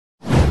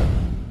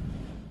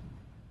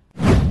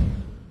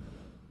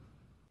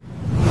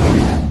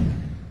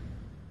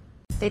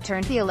They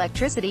turned the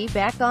electricity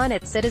back on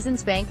at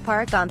Citizens Bank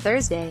Park on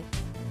Thursday.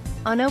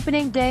 On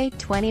opening day,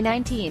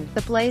 2019,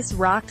 the place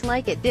rocked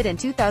like it did in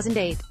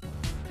 2008,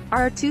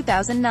 or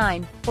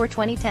 2009, or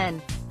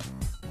 2010,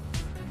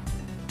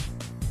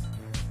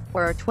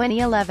 or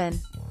 2011.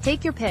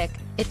 Take your pick.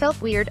 It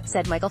felt weird,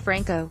 said Maikel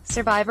Franco,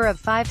 survivor of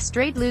 5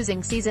 straight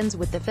losing seasons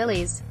with the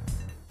Phillies.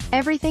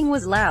 Everything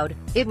was loud.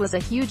 It was a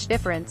huge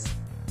difference.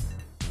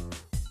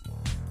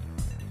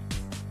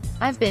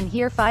 I've been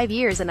here 5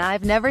 years and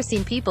I've never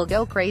seen people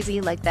go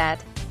crazy like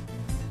that.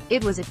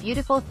 It was a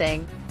beautiful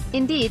thing.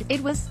 Indeed,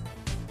 it was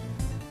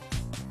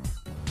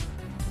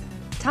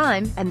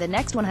time, and the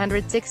next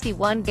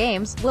 161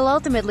 games will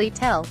ultimately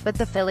tell, but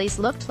the Phillies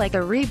looked like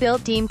a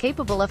rebuilt team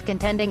capable of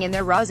contending in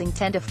their rousing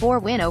 10-4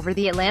 win over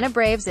the Atlanta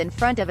Braves in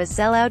front of a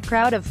sellout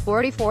crowd of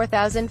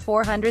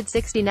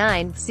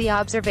 44,469. See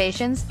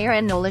observations.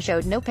 Aaron Nola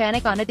showed no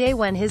panic on a day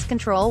when his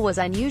control was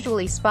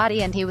unusually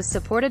spotty and he was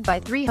supported by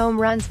 3 home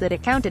runs that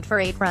accounted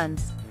for 8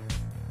 runs.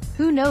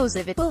 Who knows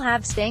if it will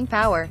have staying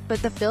power,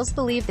 but the Phils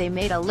believe they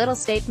made a little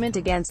statement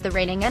against the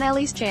reigning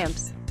NL East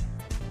champs.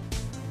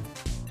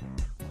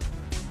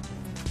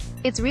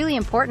 It's really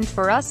important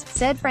for us,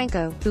 said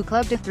Franco, who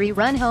clubbed a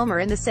 3-run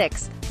homer in the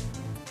 6th.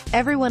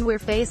 Everyone we're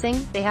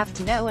facing, they have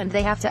to know and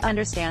they have to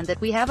understand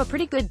that we have a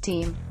pretty good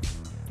team.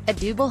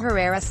 Adubel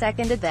Herrera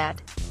seconded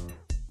that.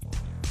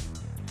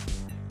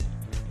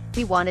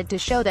 We wanted to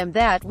show them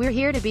that we're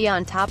here to be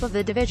on top of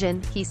the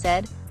division, he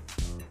said.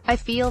 I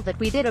feel that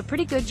we did a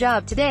pretty good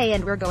job today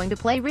and we're going to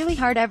play really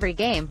hard every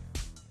game.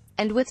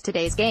 And with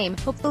today's game,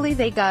 hopefully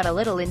they got a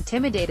little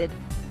intimidated.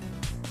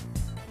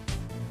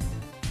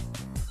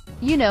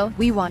 You know,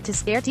 we want to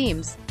scare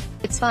teams.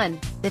 It's fun.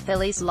 The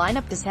Phillies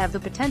lineup does have the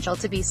potential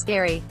to be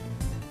scary.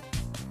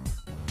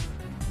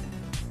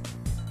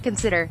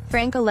 Consider,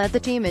 Franco led the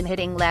team in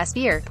hitting last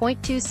year,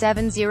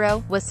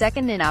 .270, was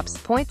second in ops,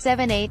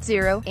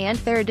 .780, and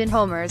third in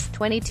homers,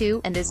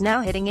 22, and is now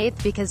hitting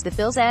 8th because the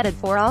Phils added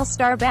 4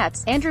 all-star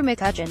bats, Andrew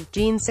McCutchen,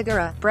 Gene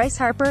Segura, Bryce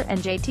Harper,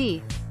 and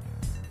JT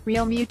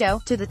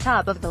Realmuto, to the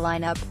top of the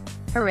lineup.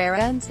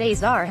 Herrera and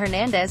Cesar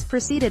Hernandez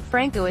preceded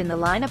Franco in the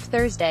lineup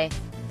Thursday.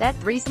 That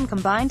threesome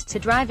combined to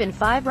drive in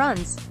 5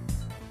 runs.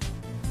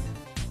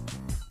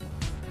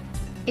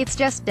 It's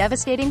just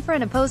devastating for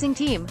an opposing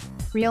team,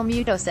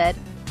 Realmuto said.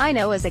 I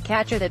know as a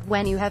catcher that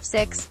when you have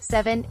 6,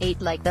 7, 8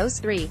 like those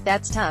 3,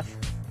 that's tough.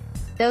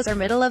 Those are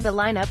middle of the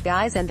lineup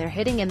guys and they're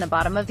hitting in the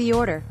bottom of the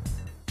order.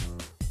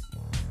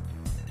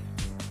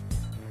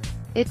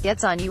 It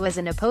gets on you as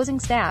an opposing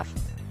staff.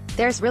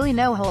 There's really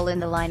no hole in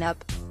the lineup.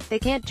 They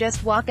can't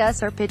just walk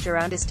us or pitch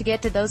around us to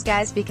get to those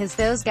guys because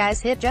those guys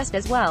hit just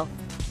as well.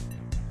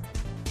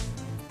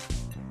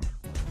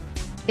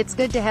 It's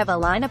good to have a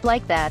lineup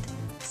like that.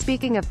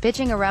 Speaking of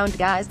pitching around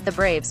guys, the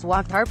Braves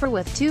walked Harper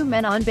with 2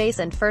 men on base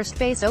and first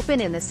base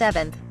open in the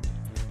 7th.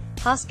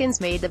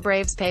 Hoskins made the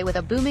Braves pay with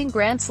a booming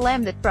grand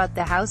slam that brought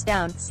the house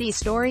down. See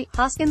story.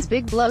 Hoskins'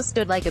 big blow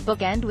stood like a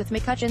bookend with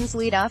McCutchen's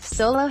leadoff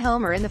solo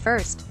homer in the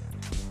 1st.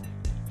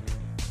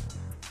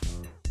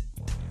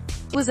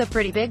 It was a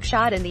pretty big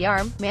shot in the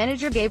arm,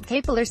 manager Gabe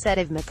Kapler said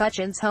of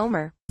McCutchen's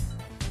homer.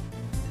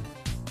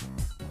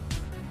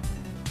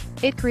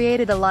 It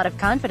created a lot of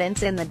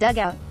confidence in the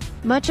dugout.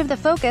 Much of the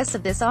focus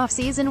of this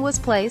offseason was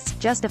placed,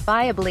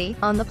 justifiably,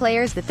 on the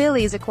players the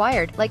Phillies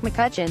acquired, like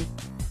McCutchen.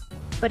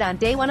 But on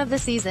day 1 of the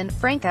season,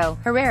 Franco,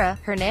 Herrera,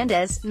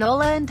 Hernandez,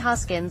 Nola and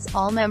Hoskins,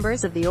 all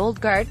members of the old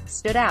guard,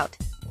 stood out.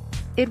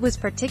 It was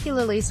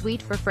particularly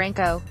sweet for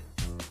Franco.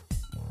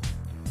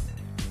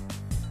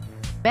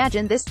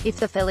 Imagine this, if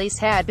the Phillies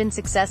had been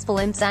successful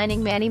in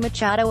signing Manny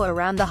Machado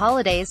around the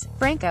holidays,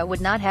 Franco would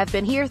not have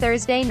been here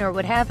Thursday nor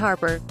would have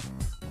Harper.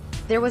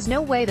 There was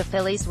no way the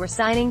Phillies were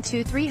signing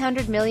 2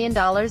 $300 million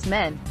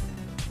men.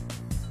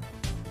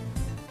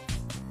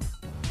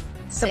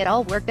 So it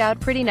all worked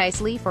out pretty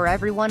nicely for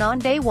everyone on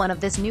day 1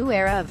 of this new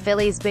era of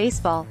Phillies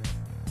baseball.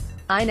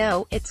 I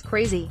know, it's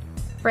crazy,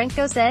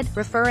 Franco said,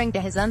 referring to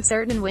his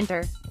uncertain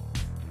winter.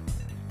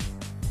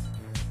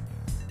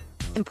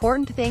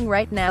 Important thing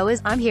right now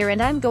is, I'm here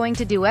and I'm going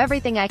to do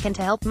everything I can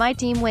to help my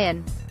team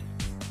win.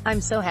 I'm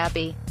so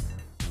happy.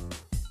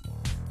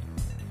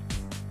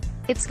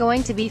 It's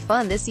going to be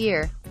fun this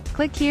year.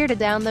 Click here to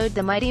download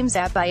the My Teams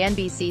app by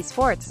NBC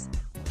Sports.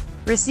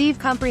 Receive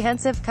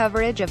comprehensive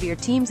coverage of your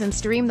teams and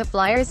stream the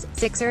Flyers,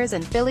 Sixers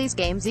and Phillies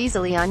games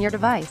easily on your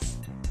device.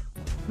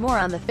 More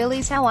on the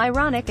Phillies. How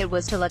ironic it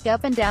was to look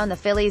up and down the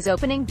Phillies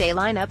opening day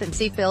lineup and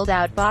see filled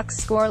out box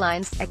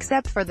scorelines,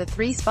 except for the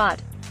 3 spot.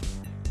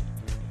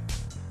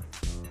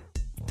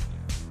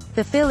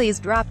 The Phillies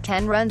dropped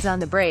 10 runs on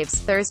the Braves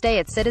Thursday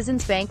at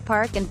Citizens Bank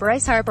Park and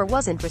Bryce Harper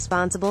wasn't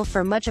responsible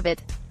for much of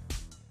it.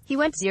 He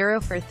went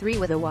 0 for 3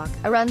 with a walk,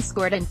 a run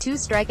scored and 2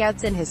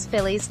 strikeouts in his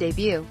Phillies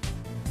debut.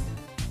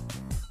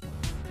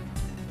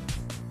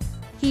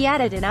 He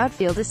added an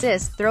outfield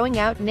assist, throwing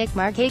out Nick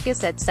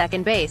Markakis at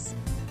second base.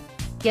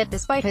 Yet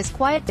despite his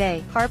quiet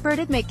day, Harper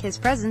did make his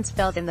presence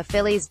felt in the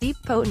Phillies' deep,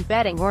 potent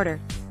batting order.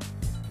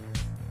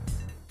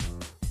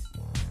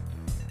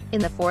 In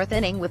the fourth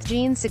inning with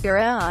Jean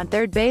Segura on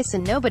third base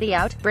and nobody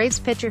out, Braves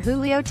pitcher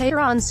Julio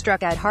Teheran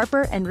struck out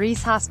Harper and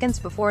Rhys Hoskins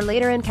before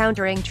later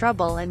encountering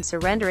trouble and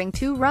surrendering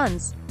 2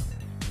 runs.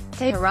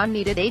 Teheran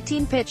needed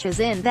 18 pitches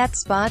in that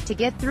spot to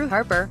get through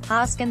Harper,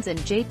 Hoskins and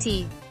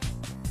JT.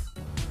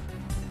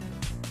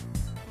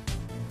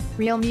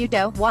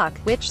 Realmuto walk,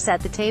 which set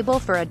the table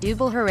for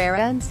Odubel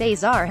Herrera and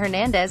Cesar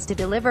Hernandez to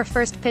deliver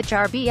first-pitch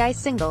RBI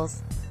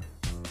singles.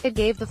 It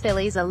gave the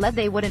Phillies a lead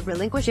they wouldn't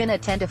relinquish in a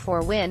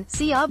 10-4 win.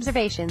 See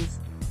observations.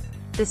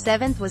 The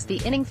 7th was the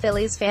inning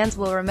Phillies fans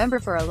will remember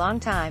for a long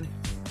time.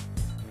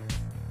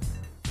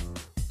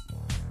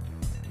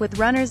 With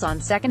runners on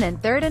second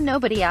and third and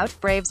nobody out,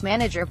 Braves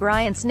manager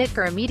Brian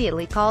Snitker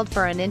immediately called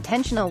for an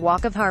intentional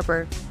walk of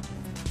Harper.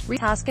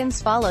 Rhys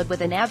Hoskins followed with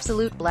an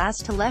absolute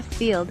blast to left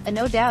field, a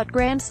no-doubt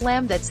grand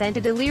slam that sent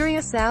a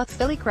delirious South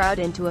Philly crowd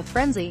into a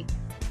frenzy.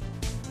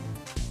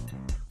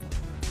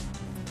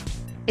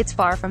 It's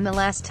far from the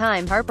last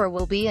time Harper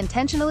will be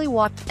intentionally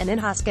walked, and in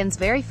Hoskins'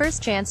 very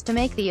first chance to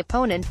make the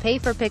opponent pay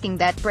for picking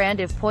that brand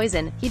of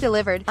poison, he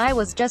delivered, "I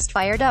was just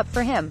fired up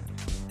for him."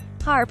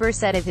 Harper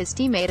said of his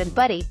teammate and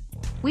buddy,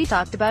 "We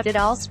talked about it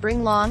all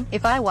spring long,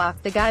 if I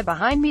walked the guy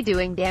behind me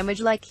doing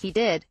damage like he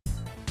did.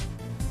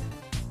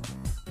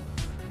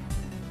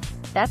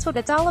 That's what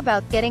it's all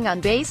about, getting on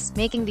base,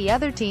 making the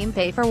other team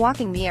pay for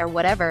walking me or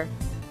whatever.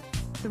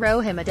 Throw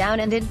him a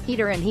down-ended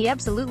heater and he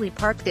absolutely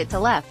parked it to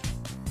left.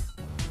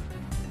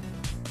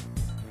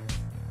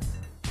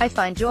 I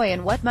find joy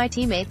in what my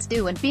teammates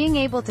do and being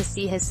able to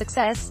see his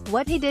success,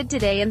 what he did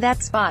today in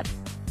that spot."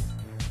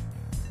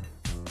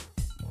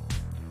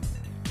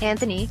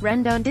 Anthony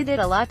Rendon did it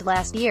a lot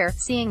last year,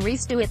 seeing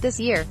Rhys do it this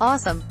year,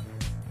 awesome.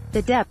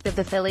 The depth of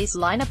the Phillies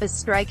lineup is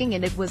striking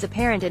and it was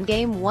apparent in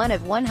Game 1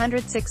 of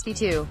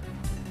 162.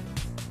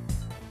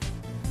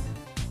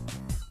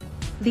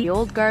 The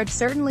old guard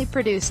certainly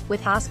produced,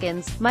 with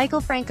Hoskins,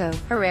 Maikel Franco,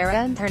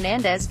 Herrera and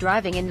Hernandez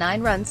driving in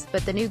 9 runs,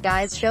 but the new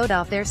guys showed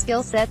off their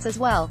skill sets as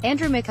well.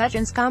 Andrew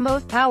McCutchen's combo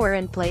of power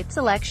and plate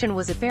selection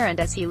was apparent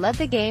as he led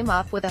the game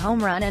off with a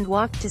home run and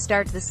walk to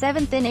start the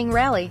 7th inning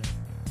rally.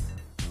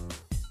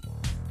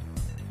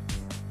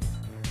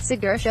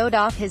 Segura showed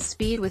off his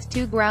speed with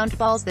 2 ground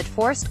balls that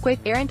forced quick,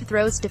 errant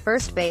throws to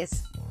first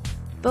base.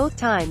 Both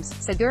times,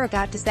 Segura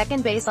got to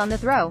second base on the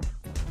throw.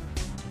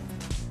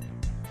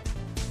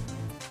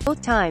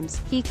 Both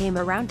times, he came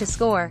around to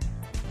score.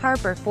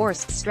 Harper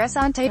forced stress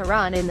on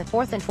Teheran in the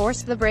 4th and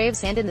forced the Braves'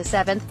 hand in the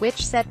 7th,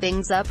 which set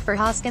things up for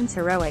Hoskins'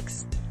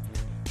 heroics.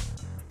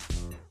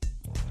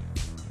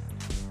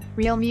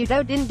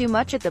 Realmuto didn't do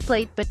much at the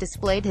plate but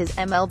displayed his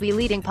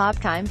MLB-leading pop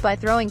time by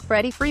throwing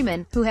Freddie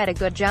Freeman, who had a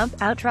good jump,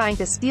 out trying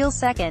to steal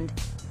second.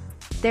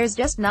 "There's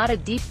just not a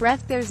deep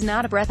breath, there's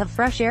not a breath of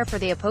fresh air for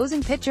the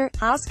opposing pitcher,"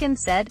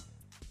 Hoskins said.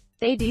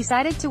 "They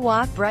decided to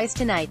walk Bryce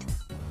tonight.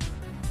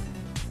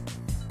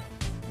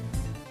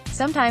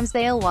 Sometimes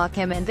they'll walk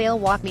him and they'll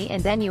walk me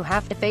and then you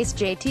have to face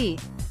JT.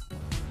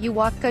 You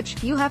walk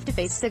Kutch, you have to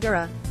face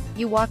Segura.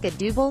 You walk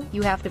Odubel,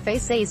 you have to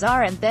face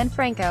Cesar and then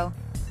Franco."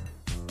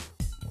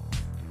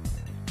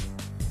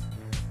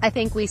 "I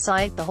think we saw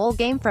it the whole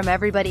game from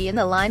everybody in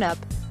the lineup.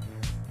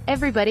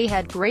 Everybody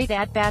had great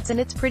at-bats and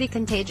it's pretty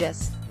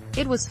contagious.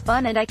 It was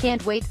fun and I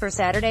can't wait for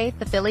Saturday."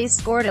 The Phillies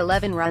scored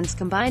 11 runs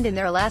combined in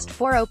their last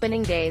 4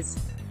 opening days.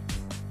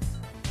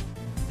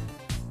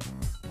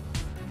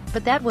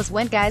 But that was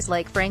when guys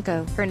like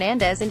Franco,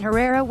 Hernandez and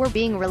Herrera were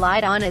being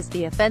relied on as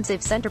the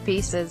offensive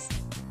centerpieces.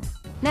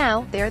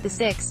 Now, they're the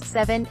 6,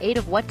 7, 8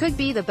 of what could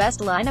be the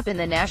best lineup in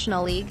the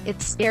National League.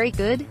 "It's scary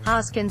good,"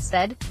 Hoskins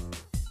said.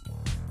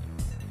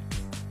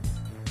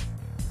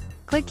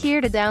 Click here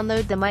to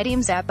download the My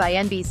Teams app by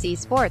NBC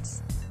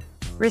Sports.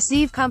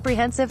 Receive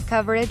comprehensive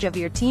coverage of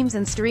your teams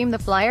and stream the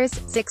Flyers,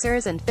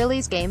 Sixers and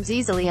Phillies games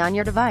easily on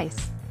your device.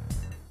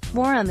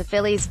 More on the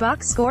Phillies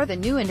box score. The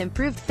new and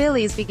improved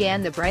Phillies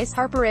began the Bryce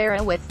Harper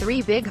era with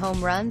 3 big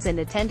home runs and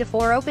a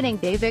 10-4 opening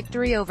day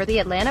victory over the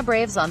Atlanta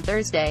Braves on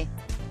Thursday.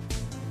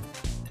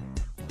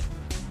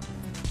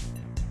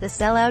 The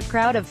sellout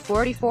crowd of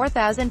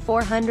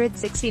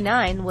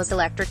 44,469 was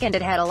electric and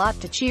it had a lot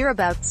to cheer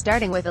about,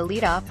 starting with a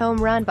leadoff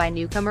home run by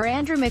newcomer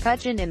Andrew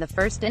McCutchen in the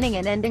first inning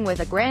and ending with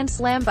a grand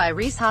slam by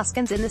Rhys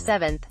Hoskins in the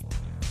 7th.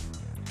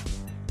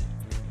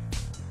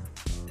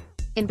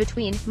 In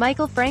between,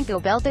 Maikel Franco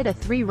belted a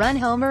 3-run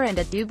homer and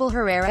Odubel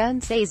Herrera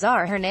and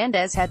Cesar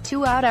Hernandez had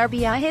 2 out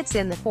RBI hits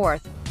in the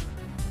 4th.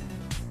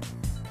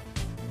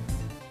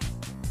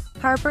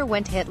 Harper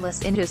went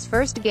hitless in his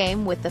first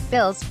game with the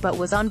Phils, but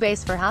was on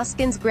base for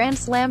Hoskins' grand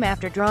slam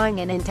after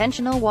drawing an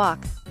intentional walk.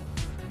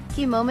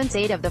 Key moments: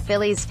 8 of the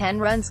Phillies' 10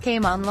 runs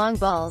came on long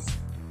balls.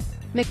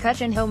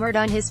 McCutchen homered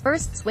on his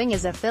first swing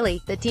as a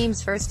Philly, the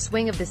team's first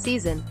swing of the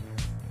season.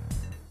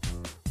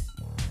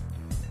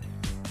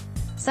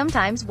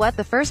 Sometimes what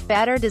the first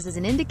batter does is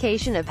an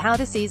indication of how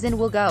the season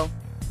will go.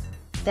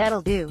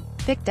 That'll do.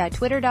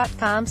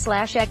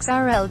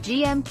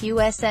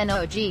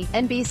 pic.twitter.com/xrlgmqsnog,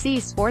 NBC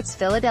Sports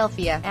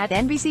Philadelphia, at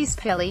NBC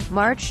Philly,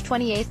 March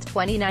 28,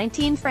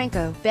 2019.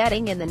 Franco,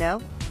 batting in the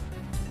no.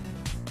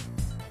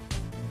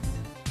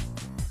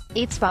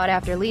 8th spot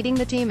after leading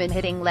the team in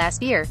hitting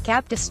last year,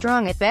 capped a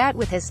strong at-bat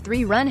with his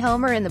 3-run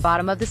homer in the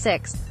bottom of the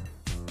 6th.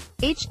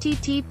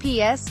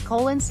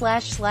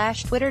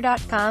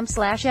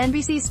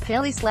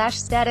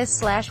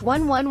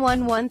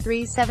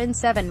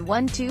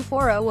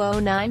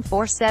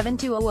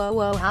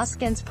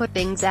 Hoskins put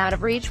things out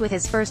of reach with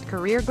his first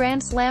career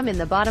grand slam in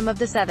the bottom of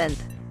the 7th.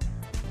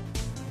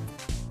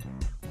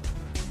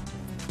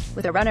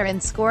 With a runner in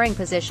scoring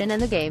position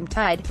and the game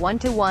tied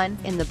 1-1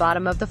 in the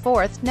bottom of the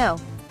 4th, no.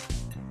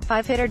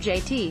 5-hitter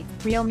JT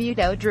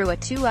Realmuto drew a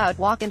 2-out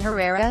walk and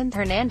Herrera and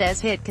Hernandez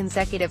hit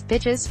consecutive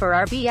pitches for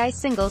RBI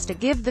singles to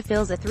give the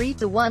Phils a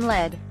 3-1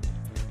 lead.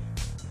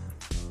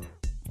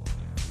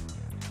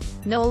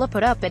 Nola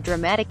put up a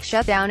dramatic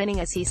shutdown inning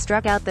as he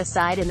struck out the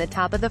side in the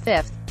top of the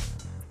 5th.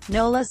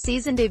 Nola's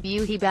season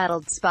debut, he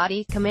battled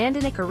spotty command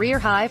in a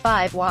career-high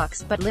 5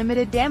 walks, but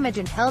limited damage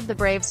and held the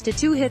Braves to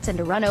 2 hits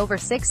and a run over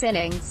 6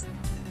 innings.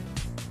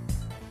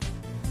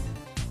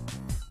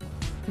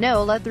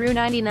 Nola threw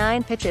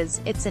 99 pitches,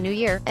 it's a new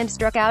year, and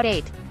struck out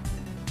 8.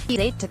 He's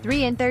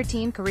 8-3 in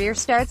 13 career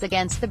starts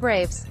against the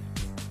Braves.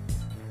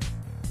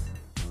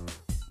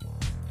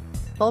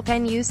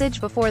 Bullpen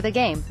usage before the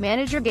game,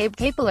 manager Gabe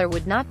Kapler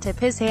would not tip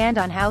his hand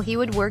on how he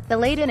would work the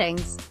late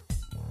innings.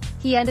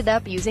 He ended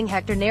up using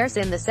Hector Neris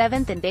in the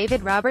 7th and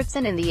David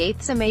Robertson in the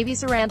 8th, so maybe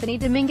Sir Anthony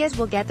Dominguez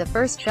will get the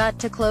first shot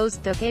to close,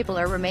 though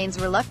Kapler remains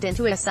reluctant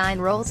to assign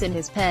roles in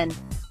his pen.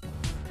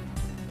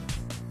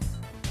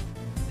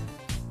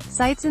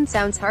 Sights and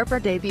sounds: Harper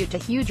debuted to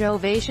huge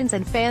ovations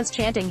and fans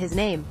chanting his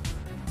name.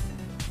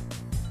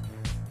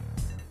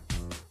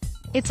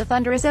 It's a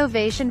thunderous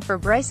ovation for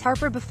Bryce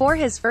Harper before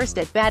his first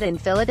at-bat in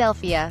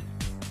Philadelphia.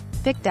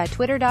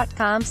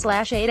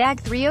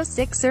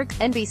 pic.twitter.com/adag306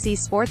 NBC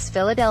Sports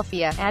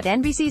Philadelphia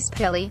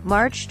 @NBCSPhilli,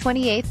 March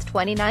 28,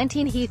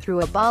 2019. He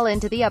threw a ball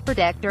into the upper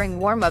deck during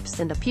warm-ups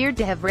and appeared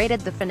to have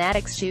rated the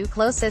Fanatics' shoe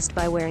closest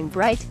by wearing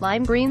bright,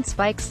 lime green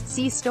spikes.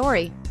 See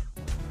story.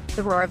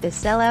 The roar of the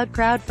sellout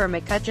crowd for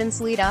McCutcheon's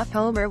leadoff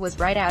homer was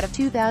right out of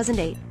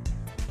 2008,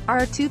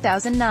 or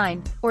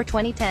 2009, or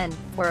 2010,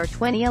 or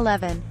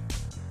 2011.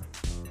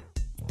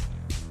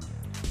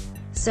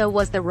 So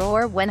was the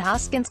roar when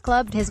Hoskins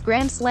clubbed his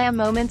grand slam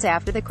moments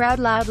after the crowd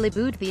loudly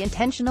booed the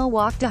intentional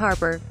walk to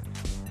Harper.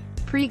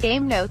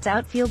 Pre-game notes: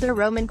 outfielder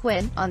Roman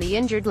Quinn, on the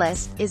injured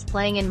list, is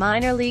playing in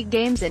minor league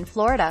games in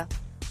Florida.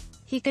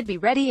 He could be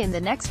ready in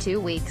the next 2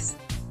 weeks.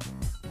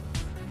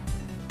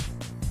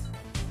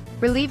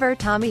 Reliever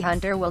Tommy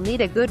Hunter will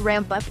need a good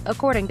ramp-up,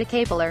 according to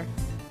Kapler.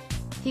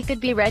 He could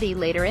be ready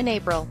later in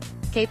April.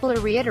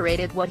 Kapler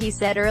reiterated what he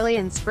said early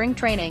in spring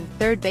training: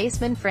 third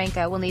baseman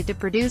Franco will need to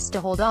produce to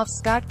hold off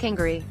Scott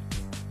Kingery.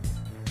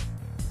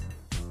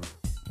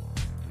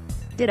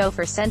 Ditto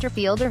for center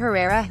fielder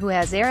Herrera, who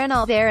has Aaron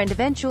Alver and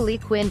eventually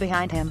Quinn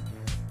behind him.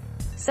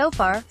 So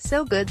far,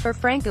 so good for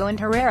Franco and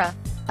Herrera.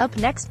 Up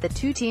next, the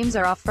two teams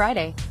are off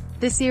Friday.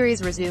 The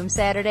series resumes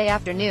Saturday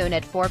afternoon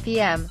at 4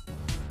 p.m.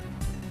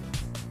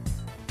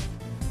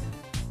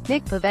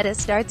 Nick Pivetta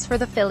starts for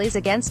the Phillies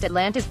against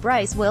Atlanta's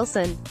Bryce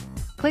Wilson.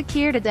 Click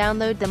here to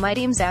download the My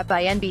Teams app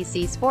by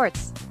NBC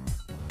Sports.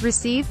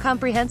 Receive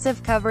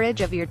comprehensive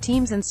coverage of your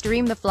teams and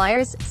stream the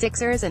Flyers,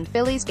 Sixers and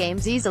Phillies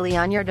games easily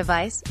on your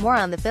device. More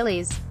on the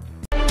Phillies.